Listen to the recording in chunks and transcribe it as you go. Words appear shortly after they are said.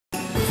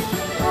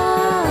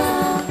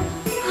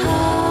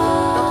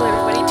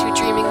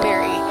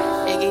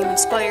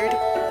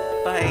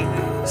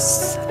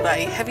by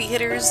heavy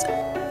hitters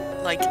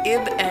like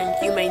Ib and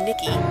Yume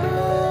Nikki.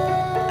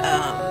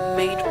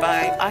 Made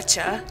by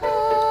accha.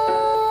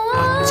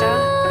 Accha?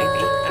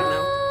 Maybe. I don't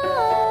know.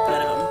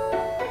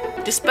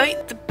 But,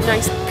 despite the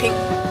nice pink,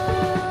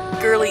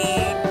 girly,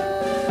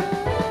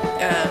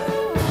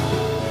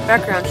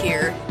 background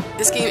here,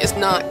 this game is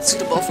not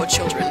suitable for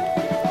children.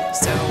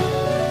 So,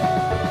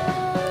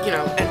 you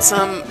know, and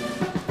some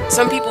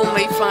people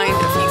may find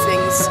a few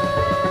things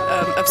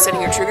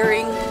upsetting or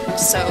triggering,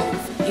 so,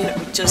 you know,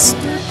 just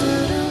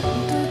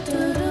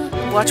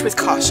watch with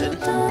caution.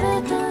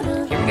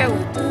 Here we go.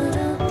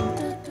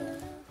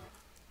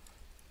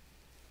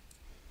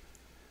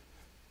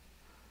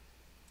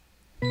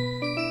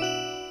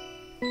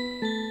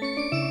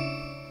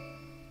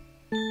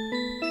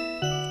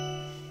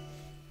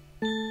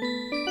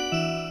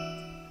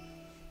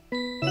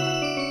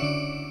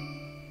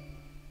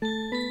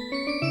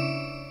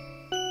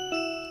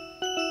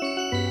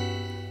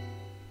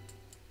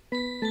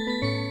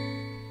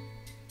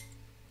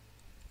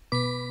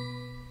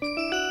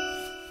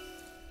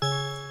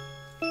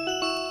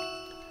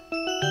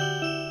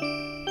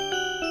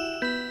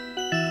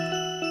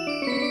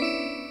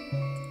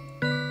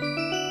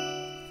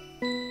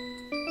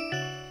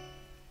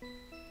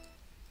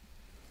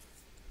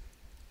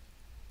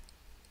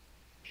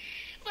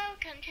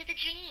 Welcome to the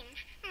dreams.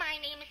 My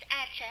name is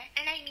Accha,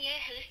 and I'm your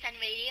host on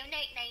Radio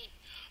Night Night.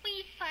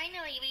 We've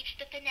finally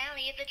reached the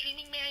finale of the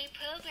Dreaming Mary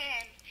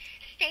program.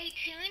 Stay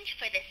tuned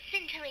for the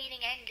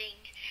scintillating ending.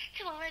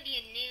 To all of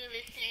you new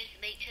listeners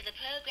late to the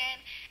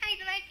program,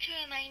 I'd like to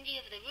remind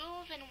you of the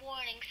rules and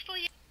warnings for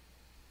your...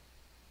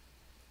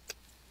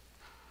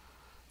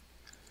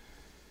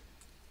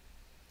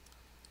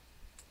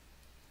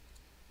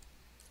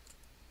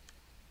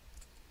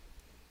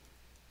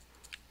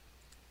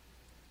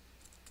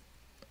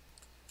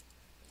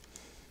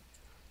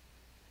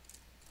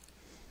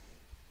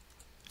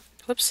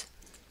 Whoops.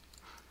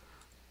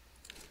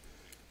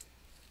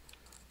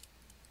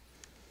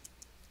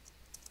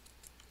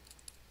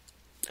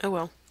 Oh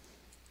well.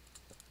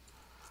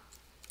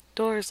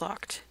 Door is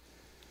locked.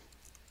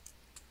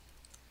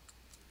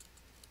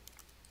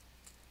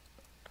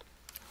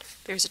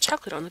 There's a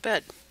chocolate on the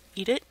bed.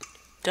 Eat it?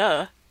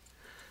 Duh.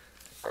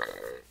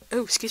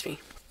 Oh, excuse me.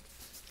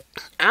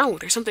 Ow,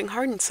 there's something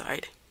hard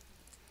inside.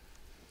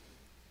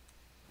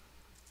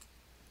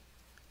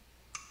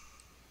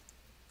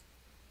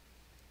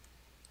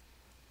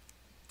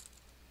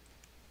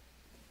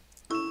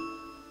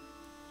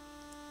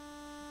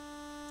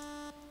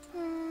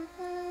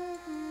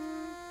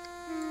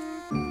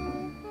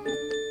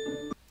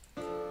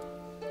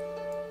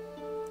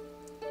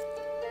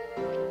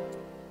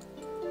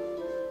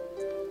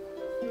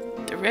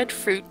 The red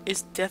fruit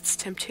is death's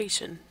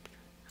temptation.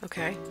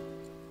 Okay.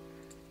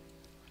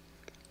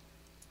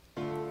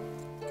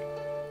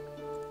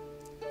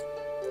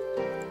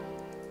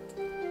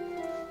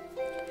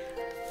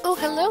 Oh,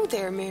 hello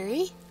there,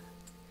 Mary.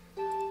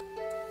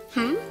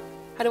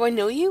 How do I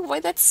know you? Why,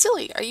 that's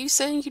silly. Are you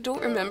saying you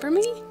don't remember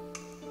me?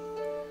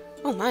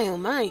 Oh my, oh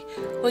my.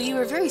 Well, you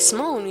were very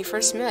small when we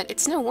first met.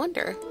 It's no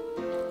wonder.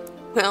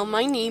 Well,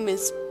 my name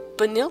is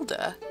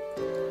Benilda.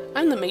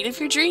 I'm the maid of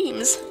your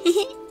dreams.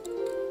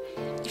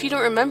 If you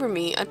don't remember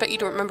me, I bet you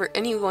don't remember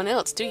anyone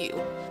else, do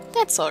you?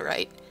 That's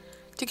alright.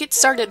 To get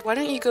started, why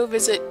don't you go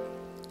visit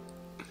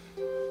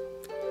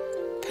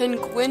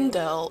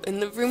Penguindel in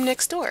the room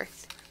next door?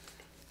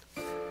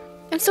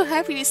 I'm so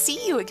happy to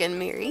see you again,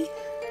 Mary.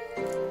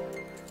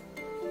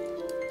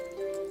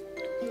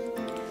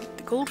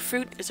 The gold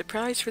fruit is a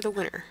prize for the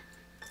winner.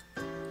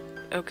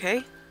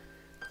 Okay.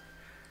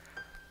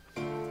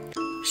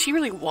 She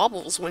really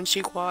wobbles when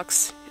she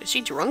walks. Is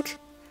she drunk?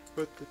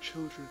 But the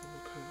children of the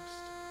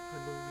past are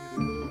no neither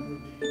below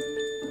me.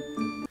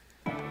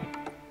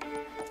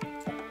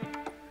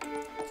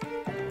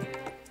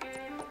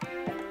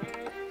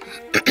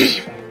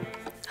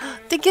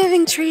 The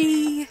Giving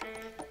Tree!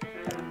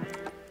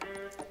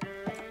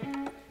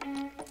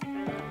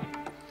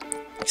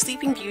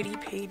 Sleeping Beauty,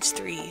 page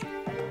 3.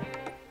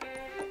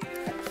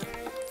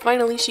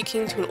 Finally, she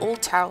came to an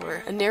old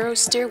tower. A narrow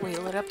stairway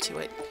led up to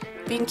it.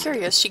 Being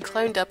curious, she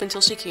climbed up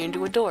until she came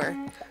to a door.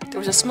 There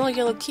was a small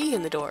yellow key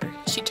in the door.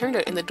 She turned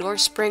it and the door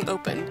sprang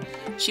open.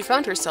 She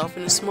found herself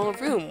in a small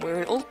room where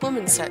an old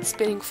woman sat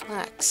spinning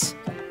flax.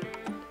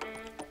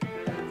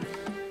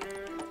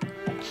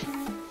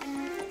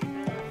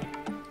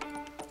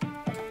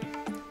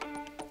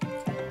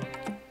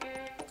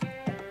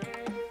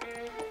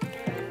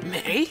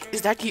 May,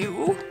 is that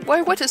you?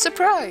 Why, what a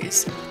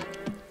surprise!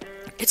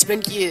 It's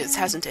been years,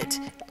 hasn't it?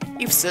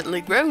 You've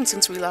certainly grown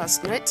since we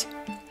last met.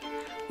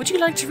 Would you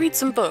like to read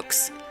some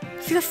books?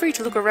 Feel free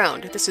to look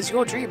around. This is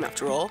your dream,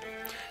 after all.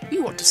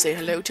 You want to say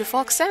hello to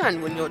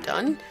Foxanne when you're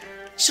done.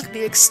 She'll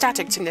be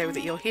ecstatic to know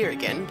that you're here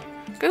again.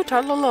 Go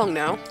toddle along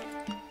now.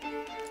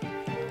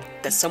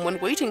 There's someone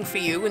waiting for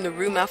you in the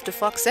room after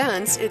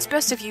Foxanne's. It's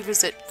best if you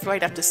visit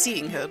right after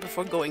seeing her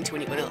before going to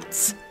anyone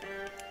else.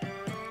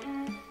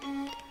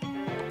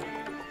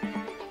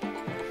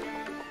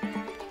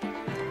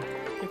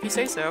 If you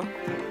say so.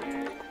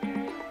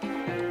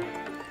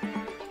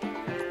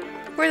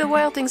 where the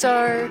wild things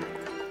are.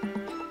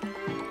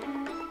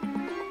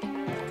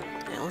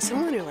 Alice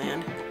in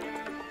Wonderland.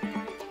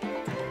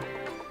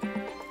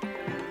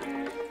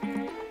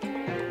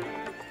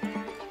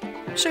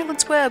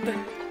 Charlotte's Web.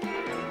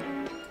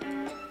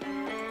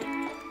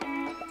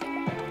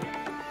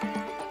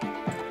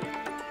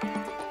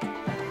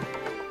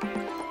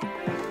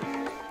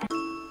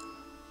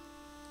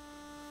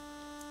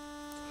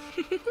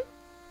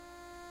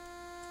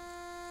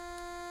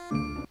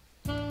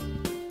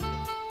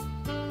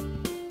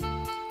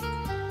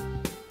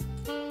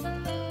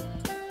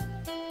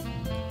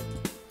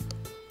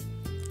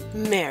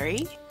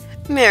 Mary?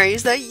 Mary,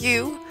 is that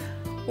you?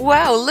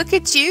 Wow, look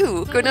at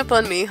you! Grown up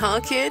on me, huh,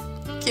 kid?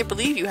 Can't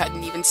believe you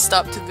hadn't even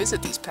stopped to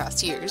visit these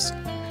past years.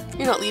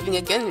 You're not leaving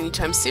again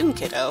anytime soon,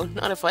 kiddo.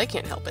 Not if I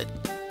can't help it.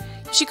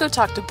 You should go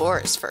talk to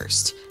Boris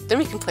first. Then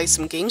we can play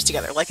some games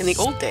together, like in the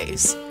old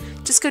days.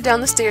 Just go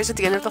down the stairs at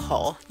the end of the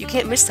hall. You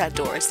can't miss that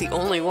door. It's the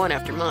only one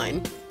after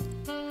mine.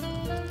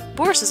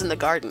 Boris is in the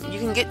garden. You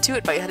can get to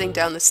it by heading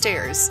down the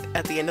stairs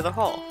at the end of the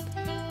hall.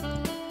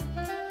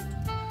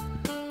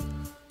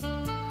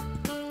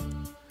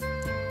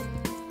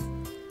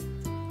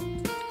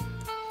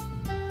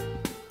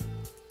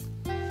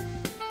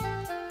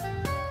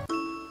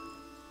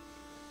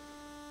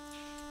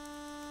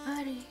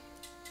 Buddy.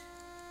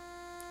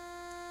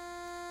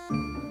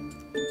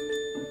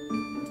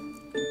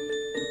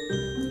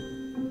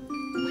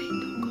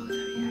 Wait, don't go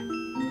there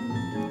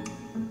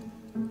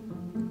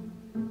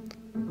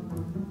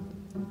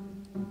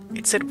yet.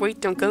 It said,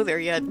 wait, don't go there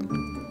yet.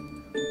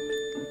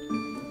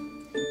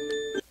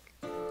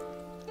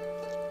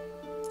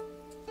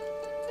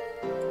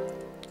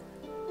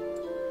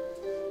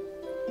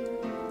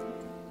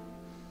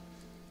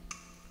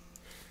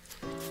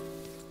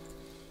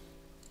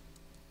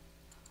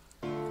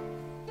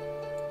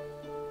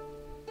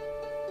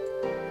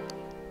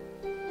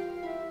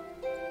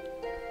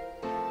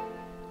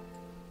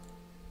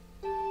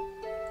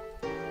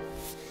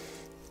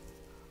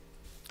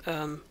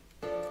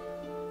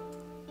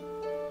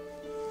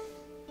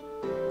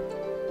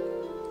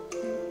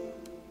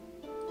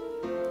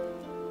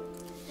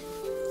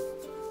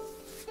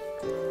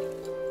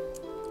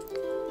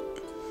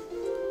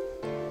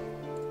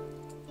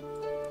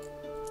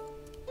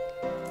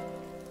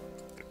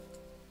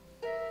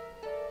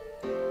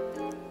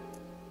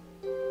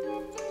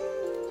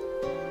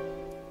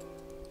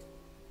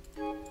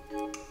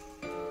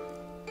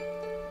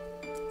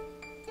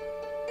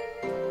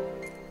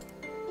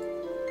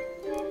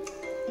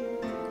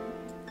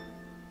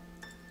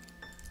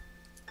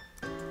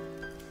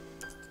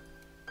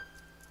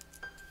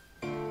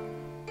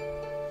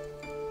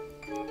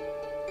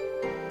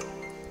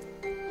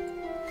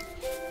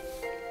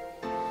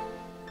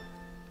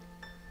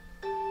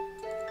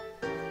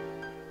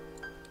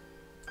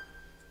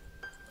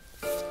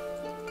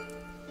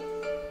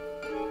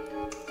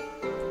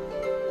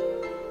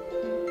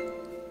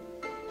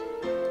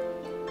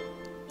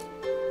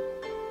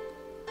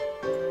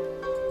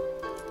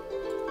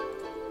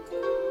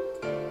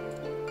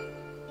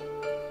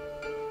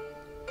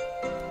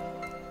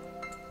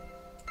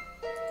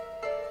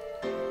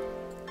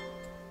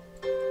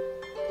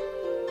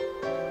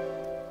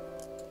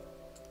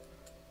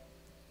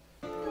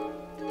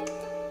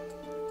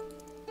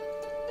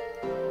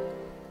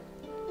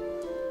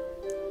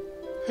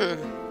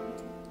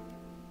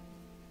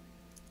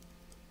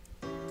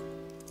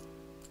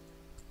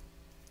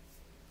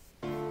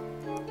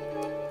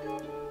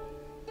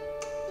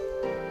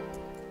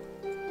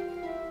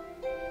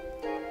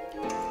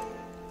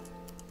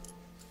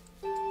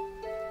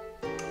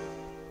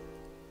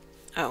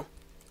 Oh.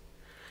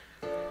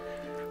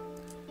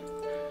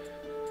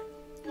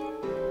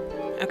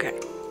 Okay.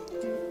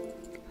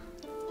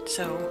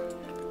 So,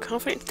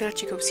 confident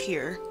statue goes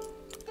here.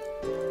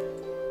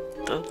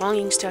 The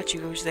longing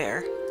statue goes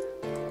there.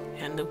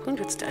 And the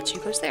wounded statue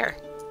goes there.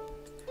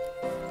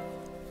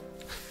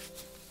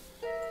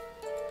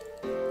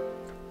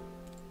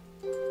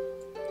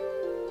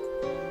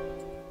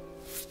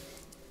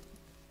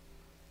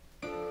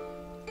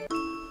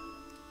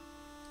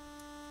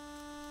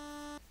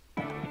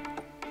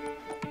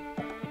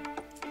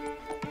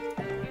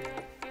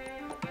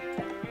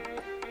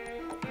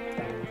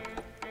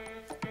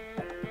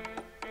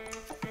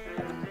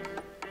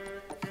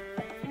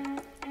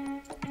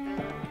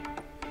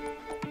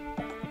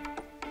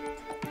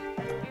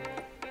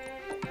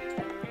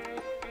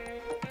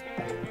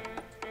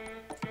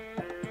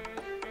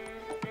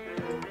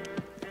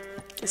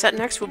 Is that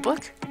an actual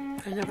book?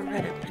 I never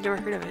read it. I never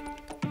heard of it.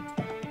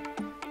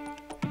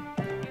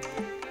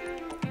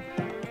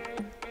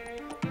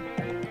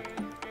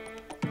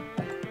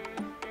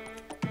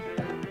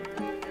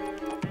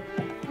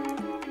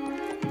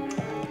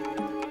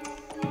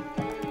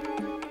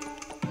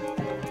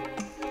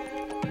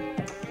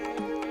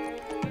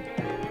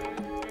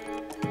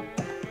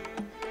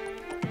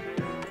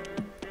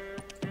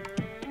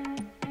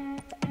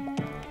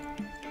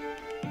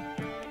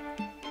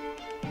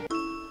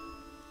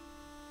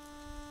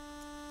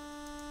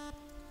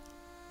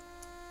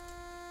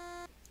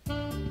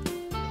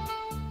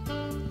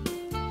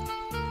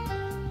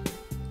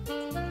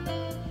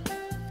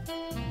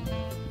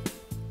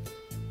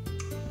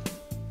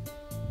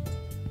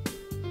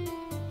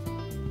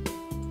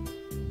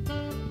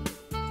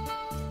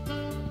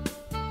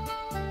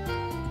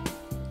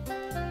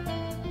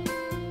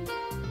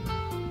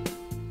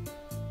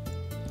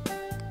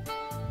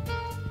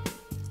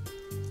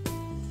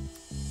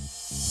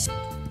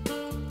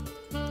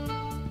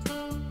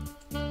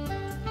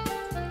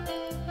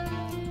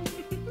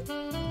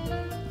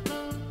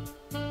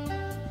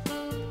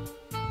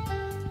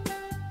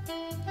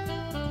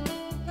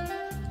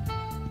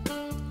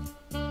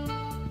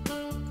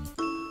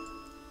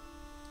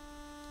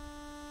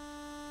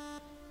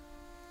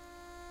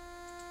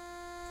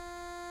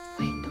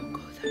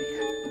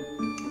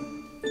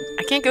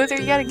 can't go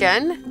there yet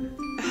again?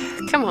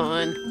 Come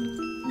on.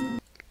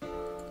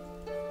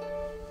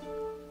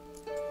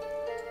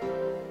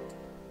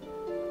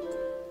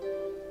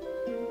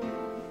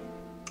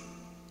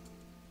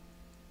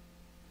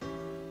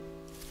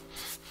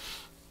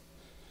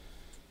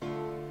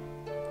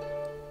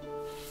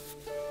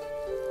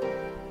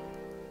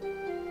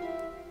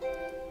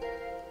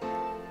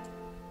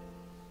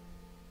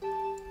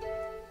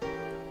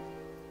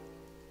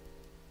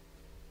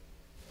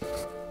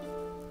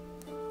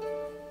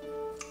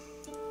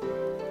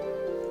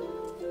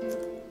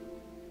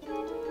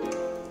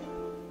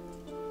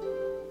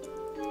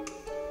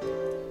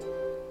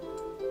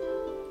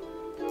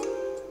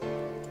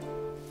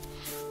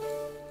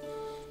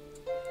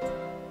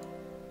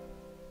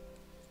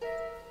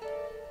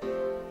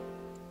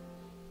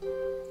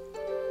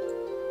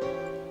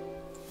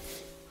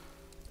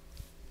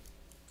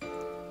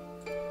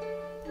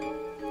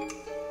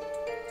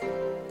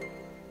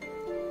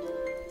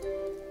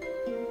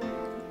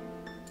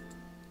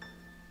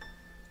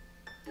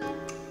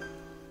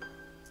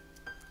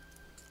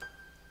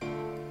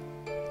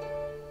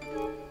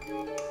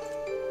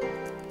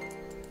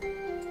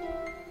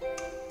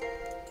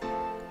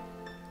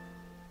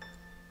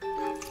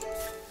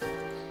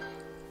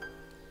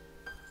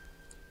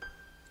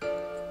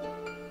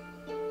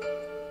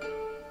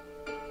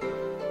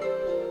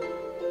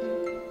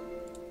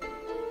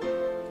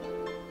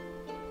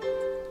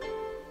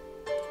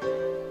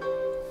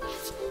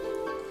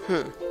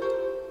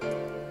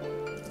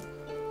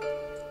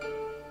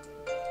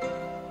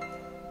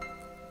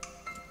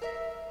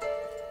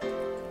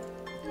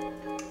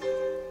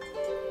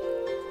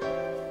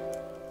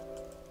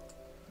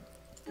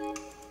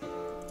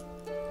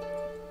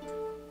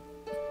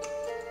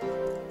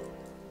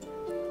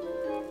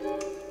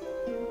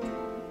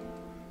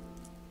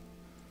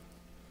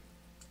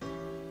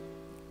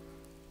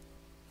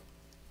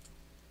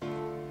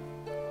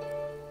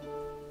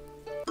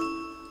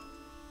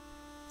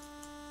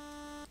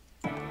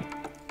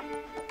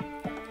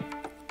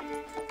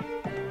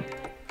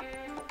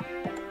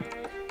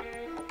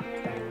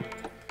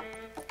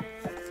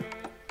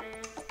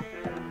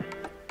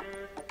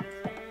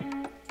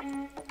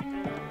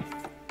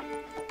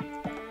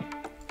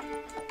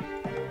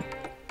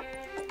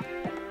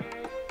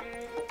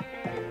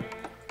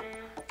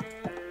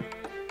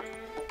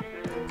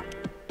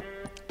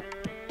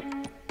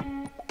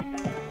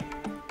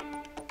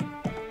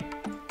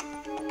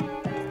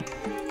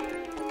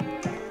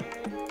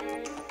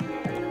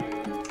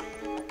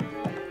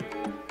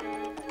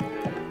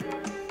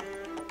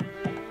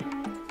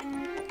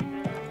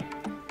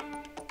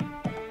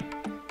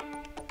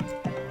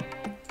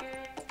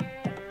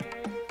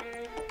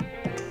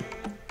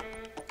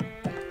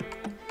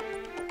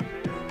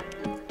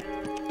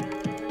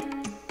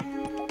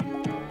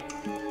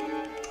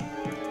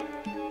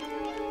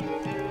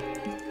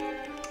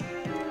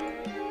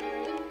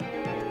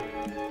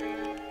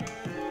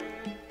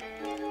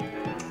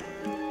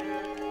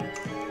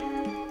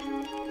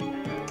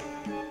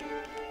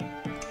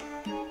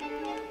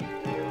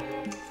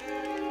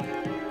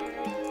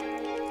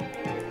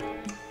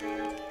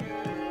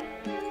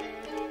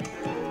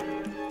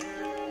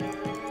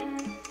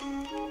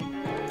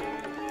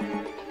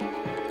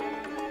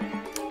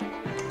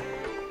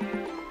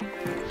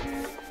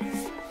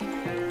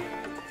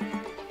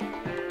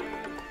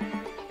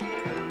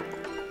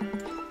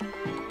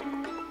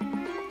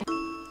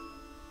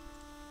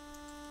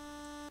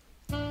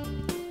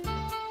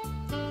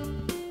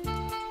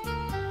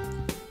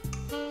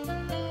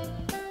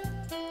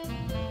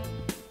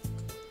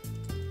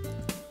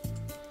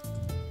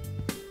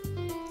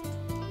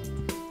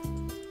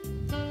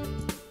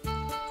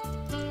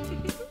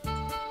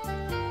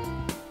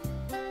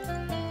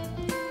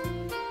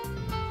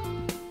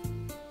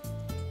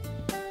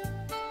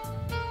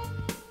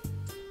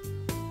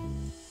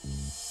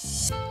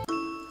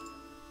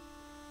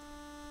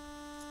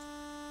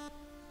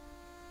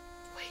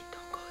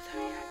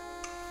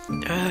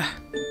 Ugh.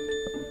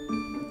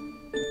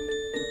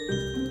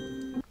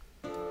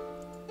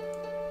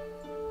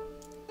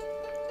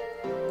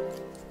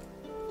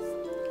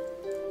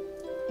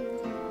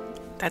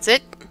 That's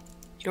it?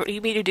 You don't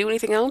need me to do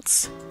anything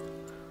else?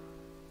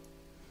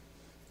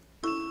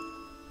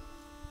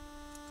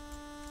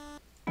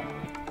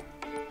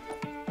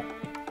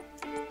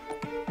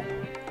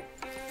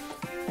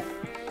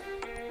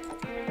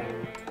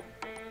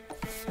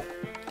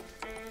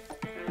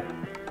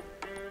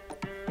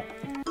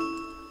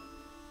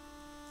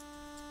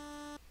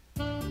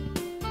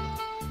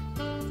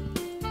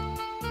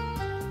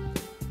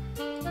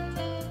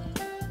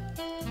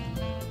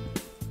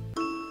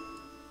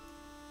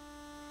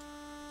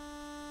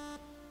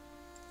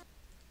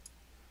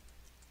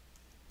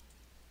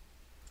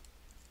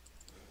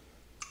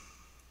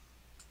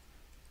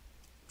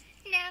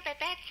 Now that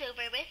that's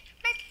over with,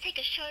 let's take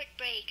a short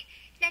break.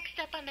 Next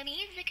up on the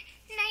music,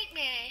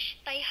 Nightmarish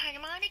by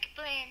Harmonic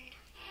Blend.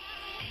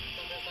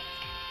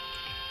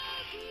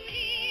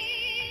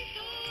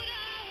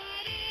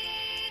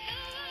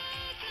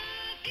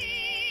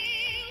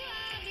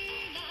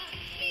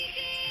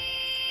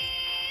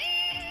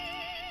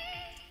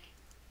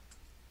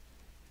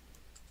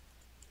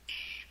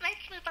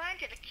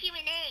 to the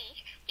Q&A.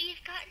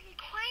 We've gotten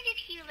quite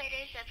a few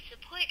letters of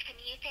support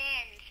from you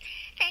fans.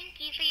 Thank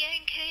you for your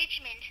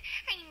encouragement.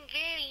 I'm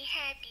very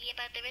happy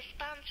about the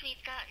response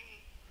we've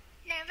gotten.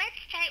 Now let's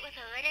start with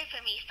a letter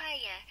from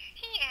Rifaya.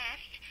 He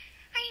asked,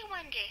 I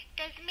wonder,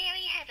 does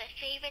Mary have a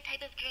favorite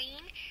type of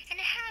dream,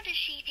 and how does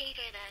she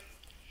favor them?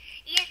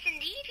 Yes,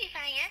 indeed,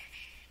 Rifaya.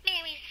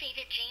 Mary's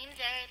favorite dreams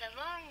are the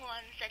long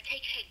ones that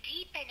take her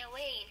deep and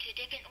away into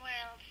different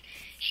worlds.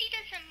 She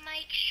doesn't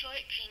like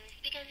short dreams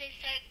because they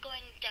start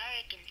going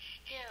dark and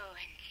still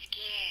and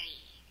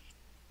scary.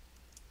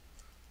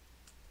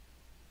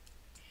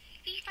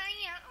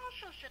 Rifaya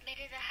also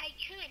submitted a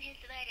haiku in his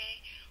letter.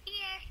 We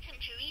asked him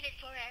to read it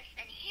for us,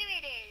 and here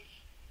it is.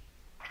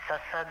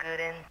 捧ぐ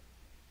れん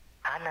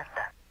あな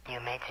た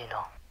夢路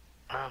の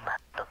ムーマ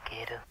と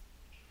ける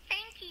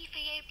Thank you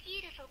for your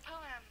beautiful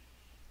poem.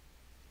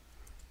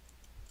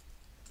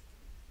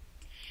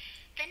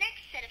 The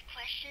next set of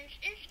questions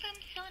is from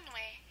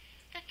Sonwe.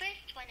 The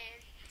first one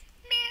is,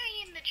 Mary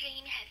in the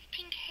dream has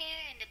pink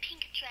hair and a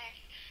pink dress,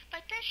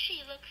 but does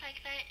she look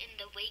like that in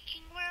the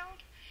waking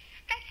world?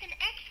 That's an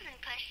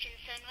excellent question,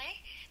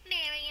 Sonwe.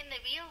 Mary in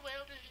the real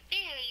world is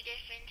very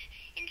different.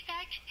 In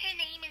fact, her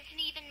name isn't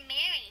even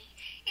Mary.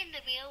 In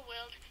the real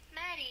world,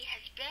 Maddie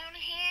has brown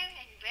hair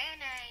and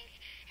brown eyes,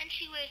 and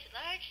she wears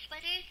large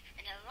sweaters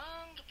and a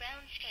long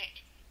brown skirt.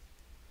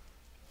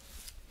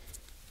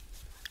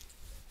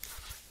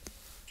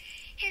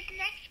 His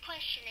next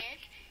question is,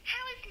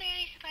 how is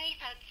Mary's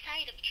life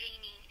outside of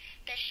dreaming?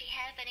 Does she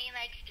have any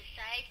likes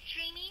besides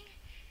dreaming?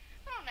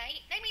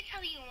 Alright, let me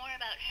tell you more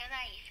about her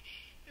life.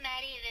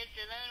 Maddie lives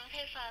alone with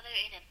her father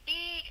in a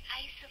big,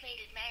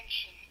 isolated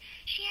mansion.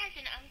 She has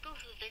an uncle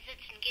who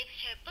visits and gives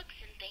her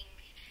books and things.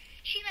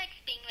 She likes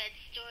being read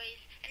stories,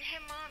 and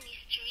her mom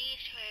used to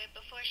read to her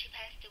before she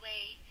passed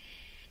away.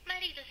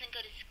 Maddie doesn't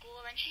go to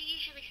school, and she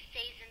usually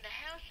stays in the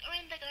house or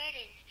in the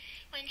garden.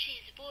 When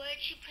she's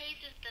bored, she plays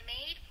with the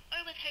maid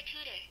or with her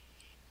tutor.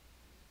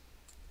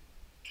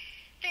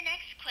 The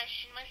next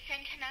question was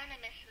sent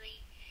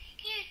anonymously.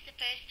 Here's the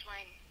first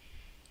one.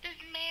 Does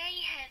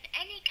Mary have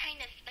any kind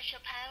of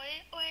special power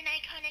or an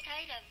iconic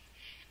item?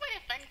 What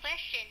a fun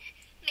question.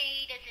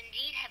 Mary does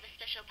indeed have a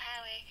special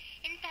power.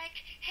 In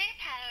fact, her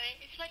power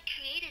is what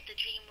created the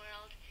dream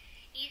world.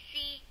 You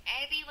see,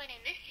 everyone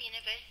in this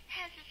universe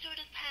has a sort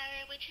of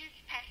power which is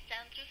passed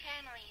down through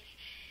families.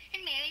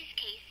 In Mary's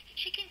case,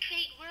 she can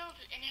create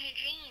worlds in her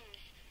dreams.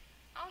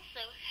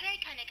 Also, her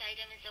iconic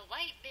item is a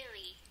white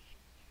lily.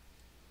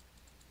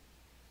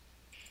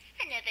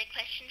 Another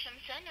question from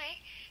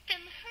Sunray.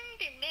 From whom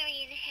did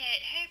Mary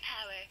inherit her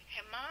power,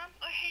 her mom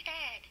or her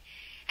dad?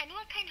 And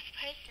what kind of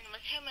person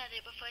was her mother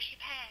before she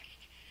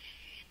passed?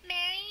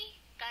 Mary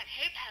got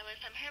her power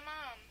from her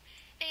mom.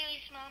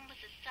 Mary's mom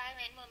was a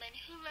silent woman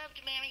who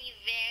loved Mary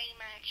very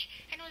much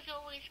and was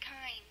always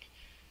kind.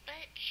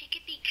 But she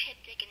could be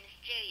cryptic and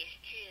mysterious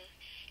too.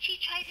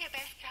 She tried her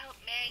best to help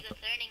Mary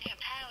with learning her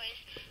powers,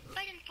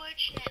 but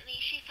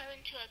unfortunately she fell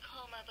into a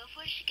coma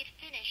before she could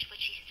finish what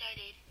she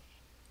started.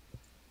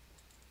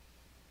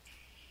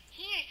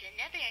 Here's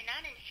another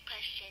anonymous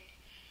question.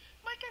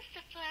 What does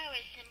the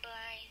flower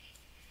symbolize?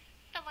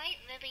 The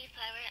white lily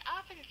flower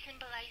often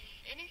symbolizes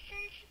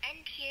innocence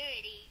and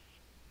purity.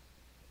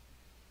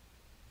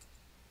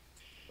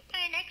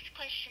 Our next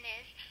question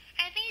is,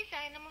 are these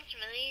animals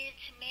related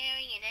to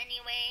Mary in any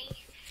way?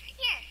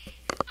 Yes,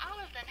 all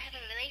of them have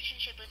a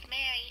relationship with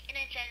Mary in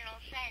a general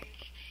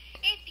sense.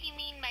 If you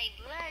mean by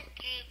blood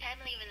through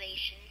family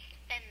relations,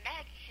 then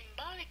that's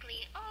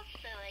symbolically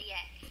also a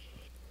yes.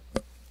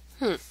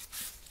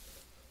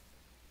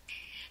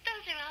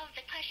 Those are all of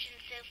the questions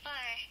so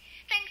far.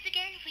 Thanks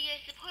again for your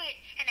support,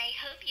 and I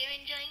hope you're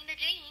enjoying the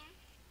dream.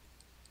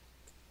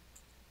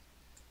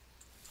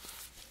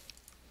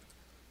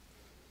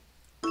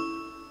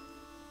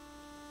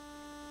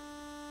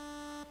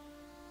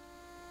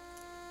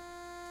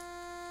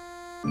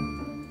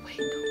 Wait,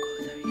 don't go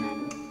there yet.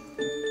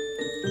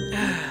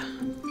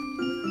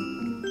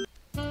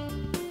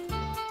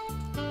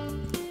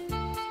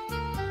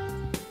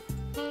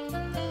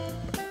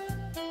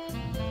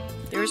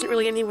 There isn't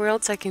really anywhere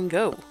else I can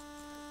go.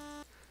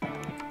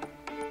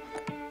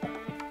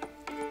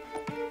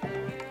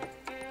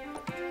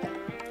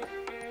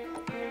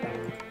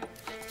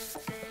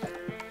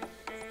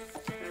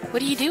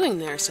 What are you doing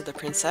there? Said the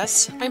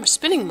princess. I'm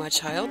spinning, my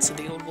child, said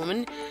the old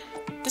woman.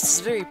 This is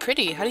very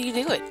pretty. How do you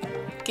do it?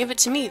 Give it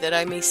to me, that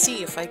I may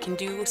see if I can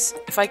do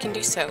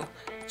so.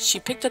 She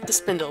picked up the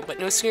spindle, but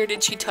no sooner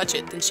did she touch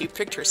it than she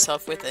pricked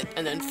herself with it,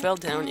 and then fell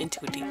down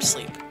into a deep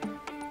sleep.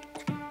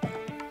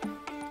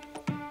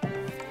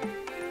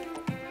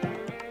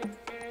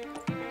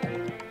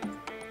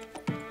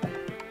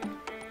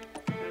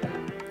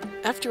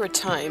 After a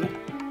time,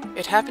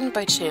 it happened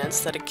by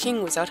chance that a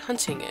king was out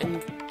hunting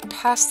and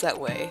passed that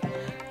way.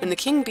 When the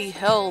king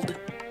beheld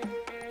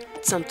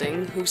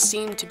something who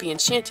seemed to be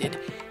enchanted,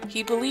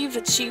 he believed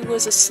that she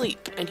was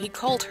asleep, and he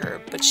called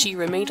her, but she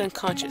remained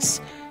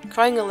unconscious.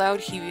 Crying aloud,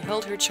 he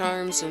beheld her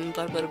charms and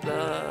blah blah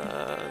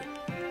blah.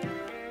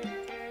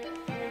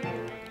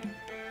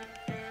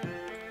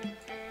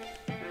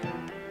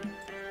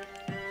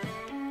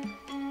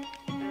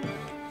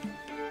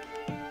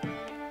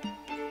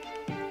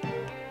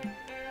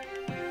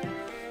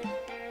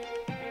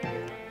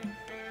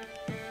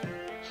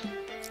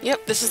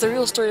 Yep, this is the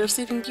real story of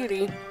Sleeping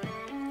Beauty.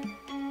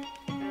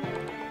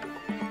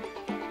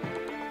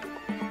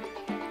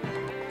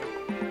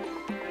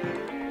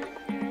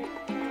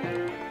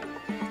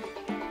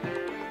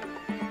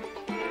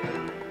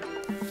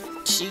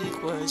 She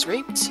was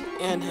raped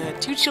and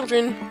had 2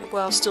 children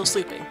while still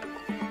sleeping.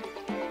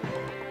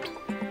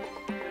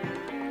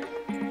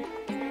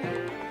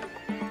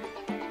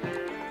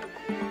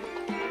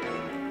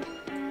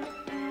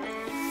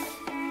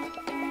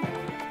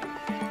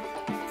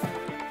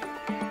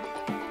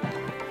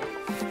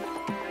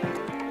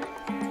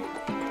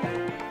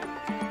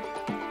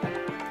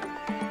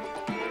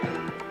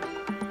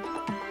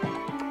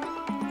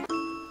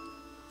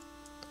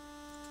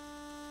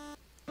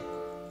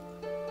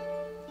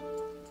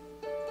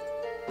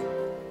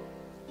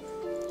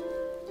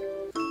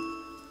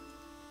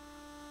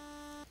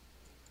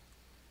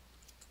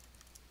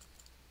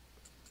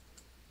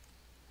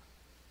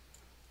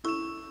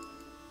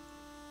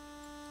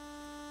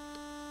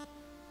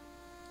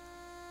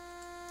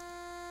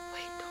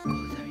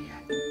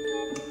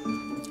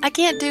 I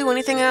can't do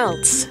anything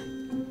else.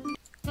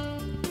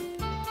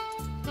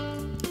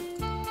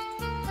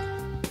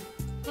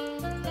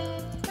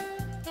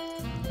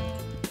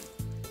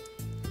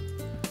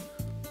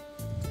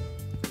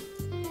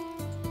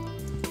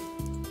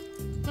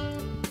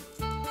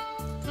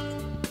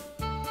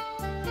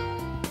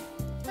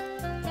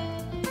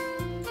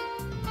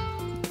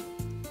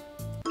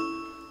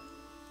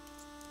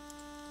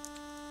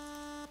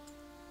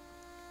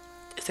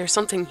 Is there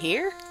something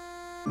here?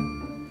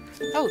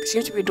 Oh, there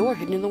seems to be a door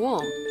hidden in the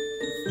wall.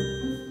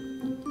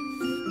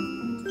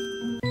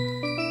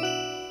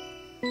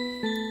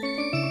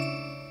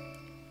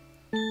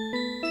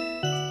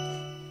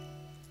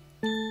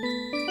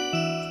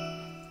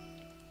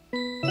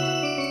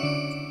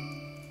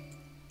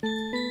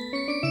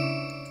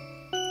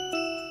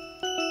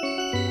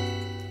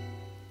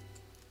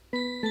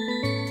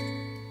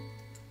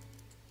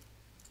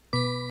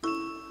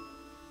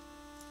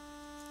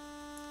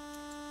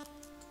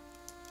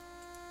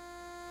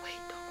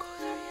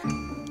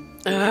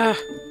 Ugh.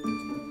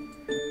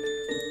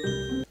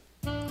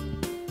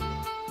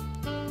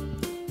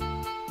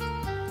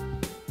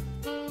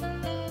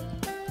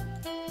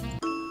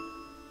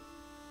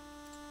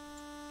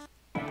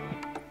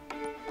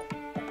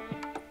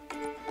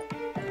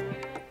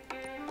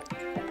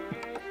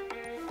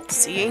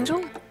 Sea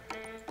Angel?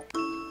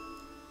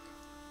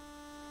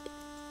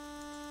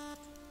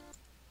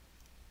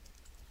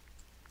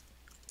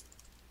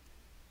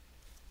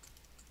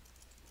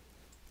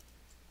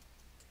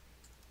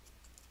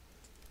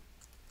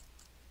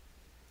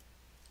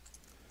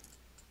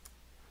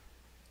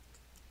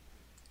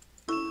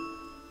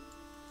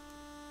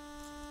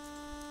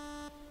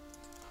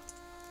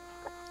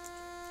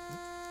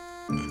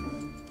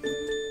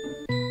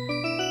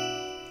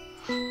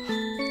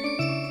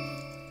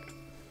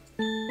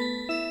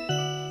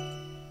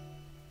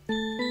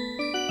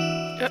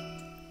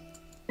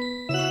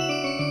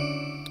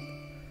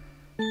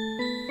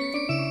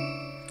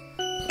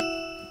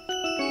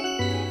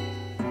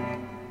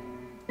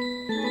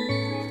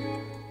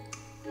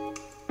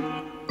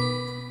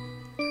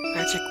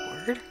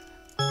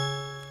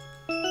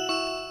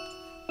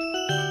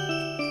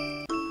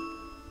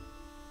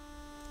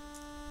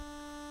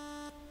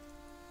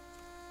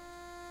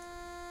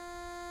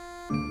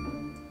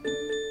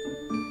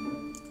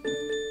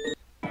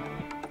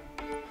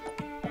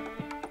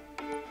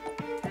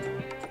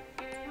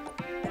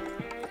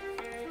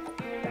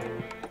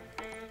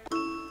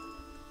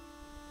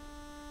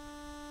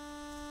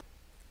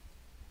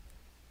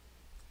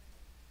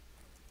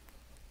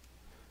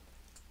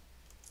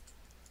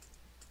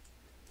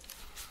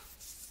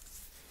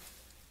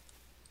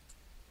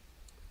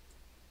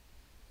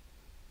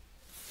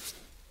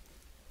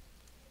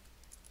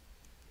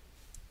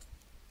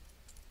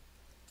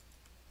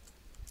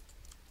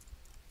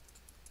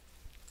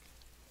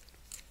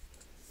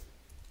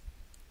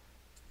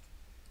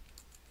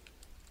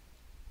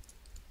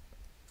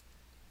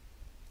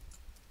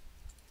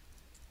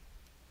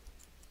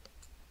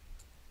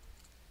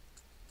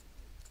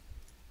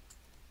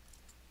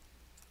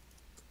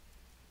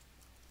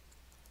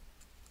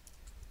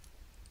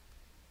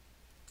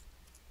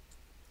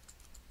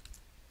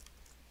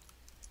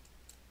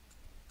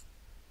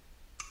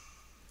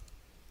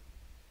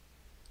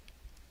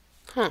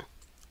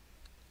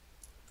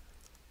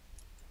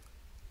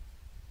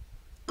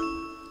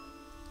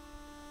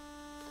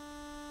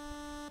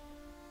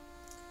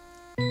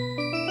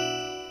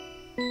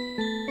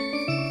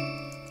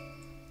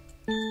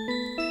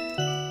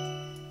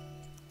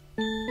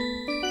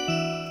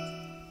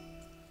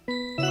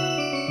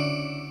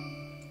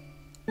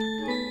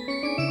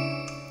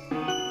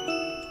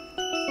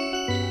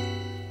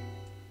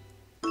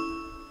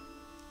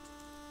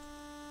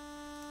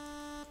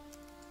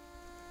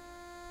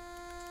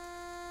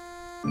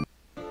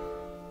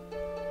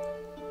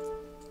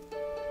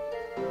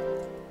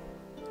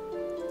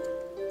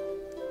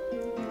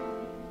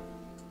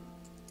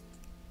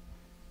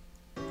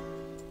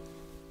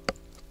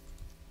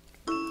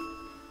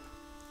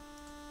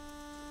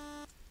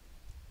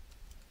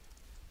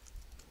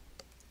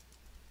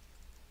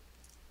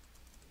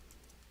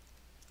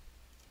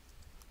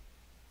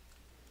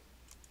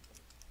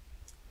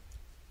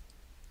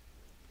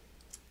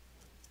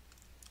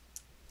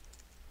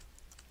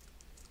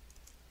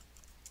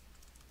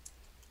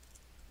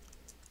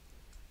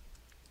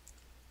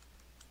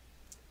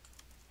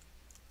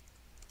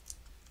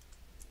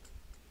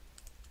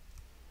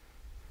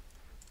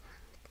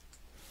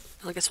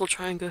 I guess we'll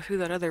try and go through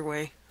that other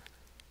way.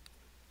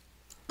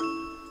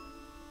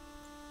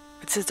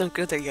 It says don't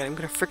go there yet. I'm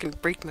gonna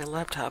frickin' break my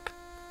laptop.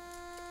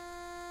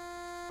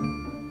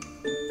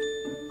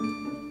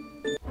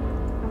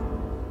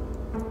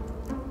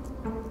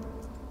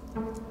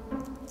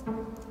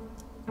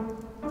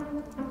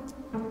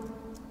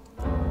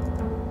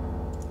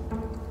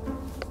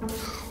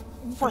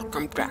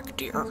 Welcome back,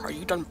 dear. Are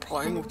you done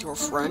playing with your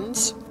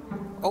friends?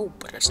 Oh,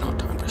 but it's not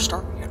time to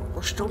start yet.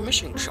 We're still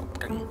missing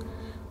something.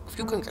 If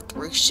you can get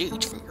 3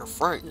 seeds from your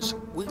friends,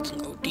 we can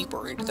go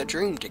deeper into the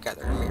dream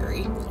together,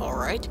 Mary.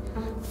 Alright?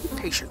 Be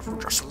patient for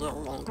just a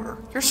little longer.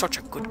 You're such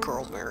a good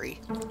girl,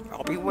 Mary.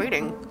 I'll be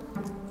waiting.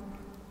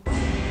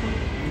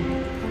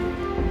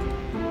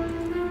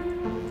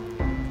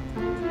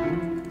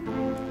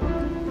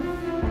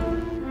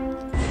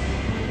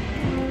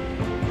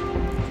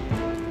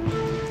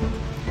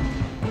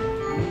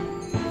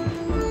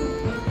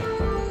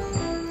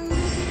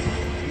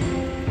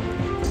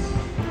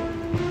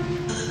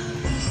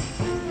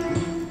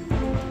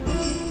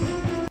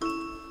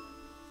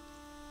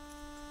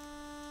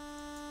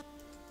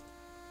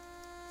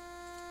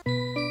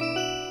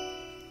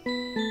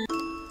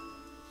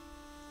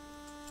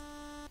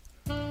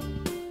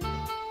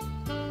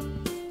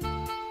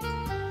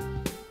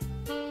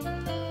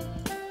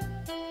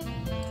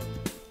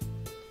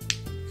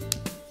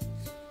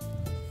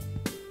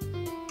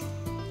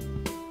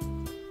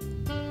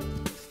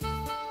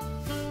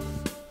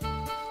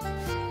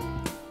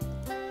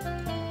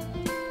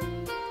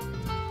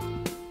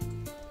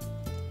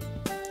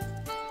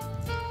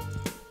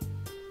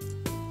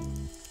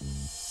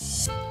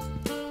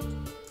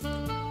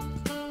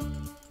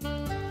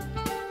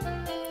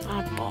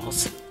 Ah,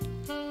 balls.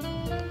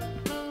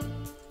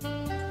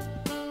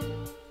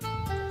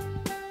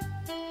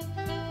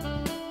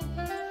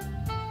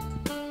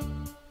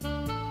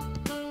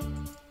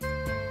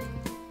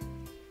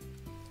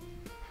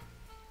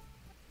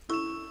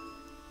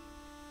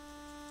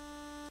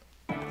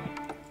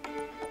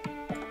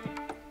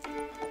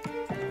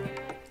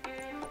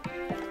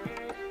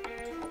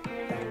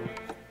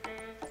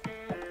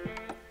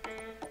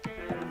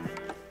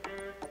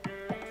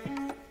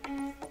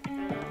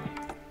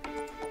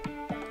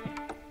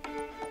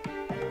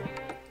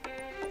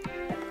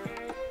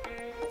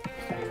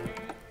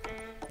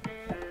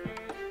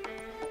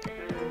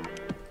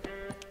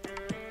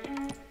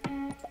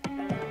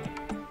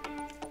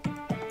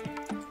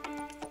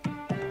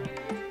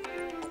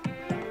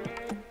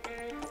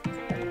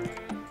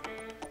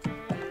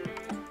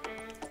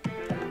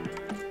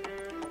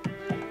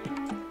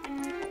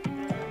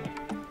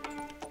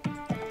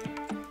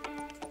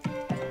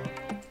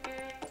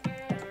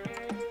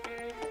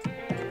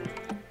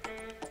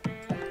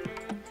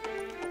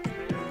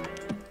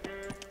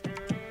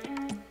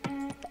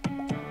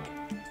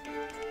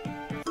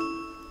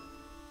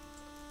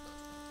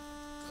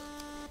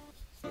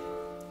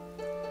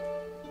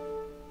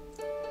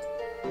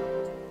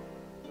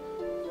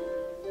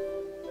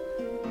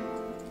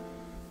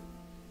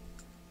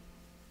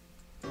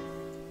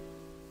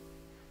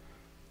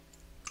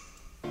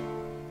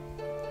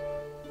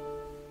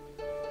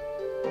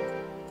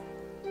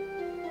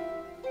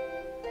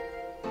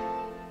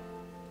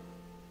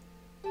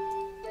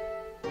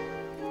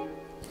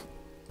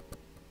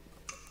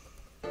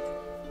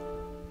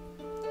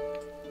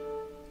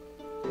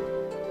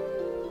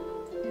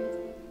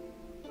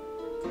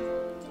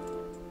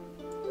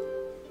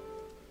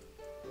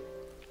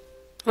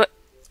 What?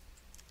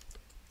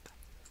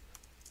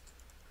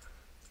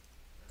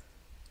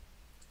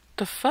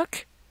 The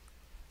fuck?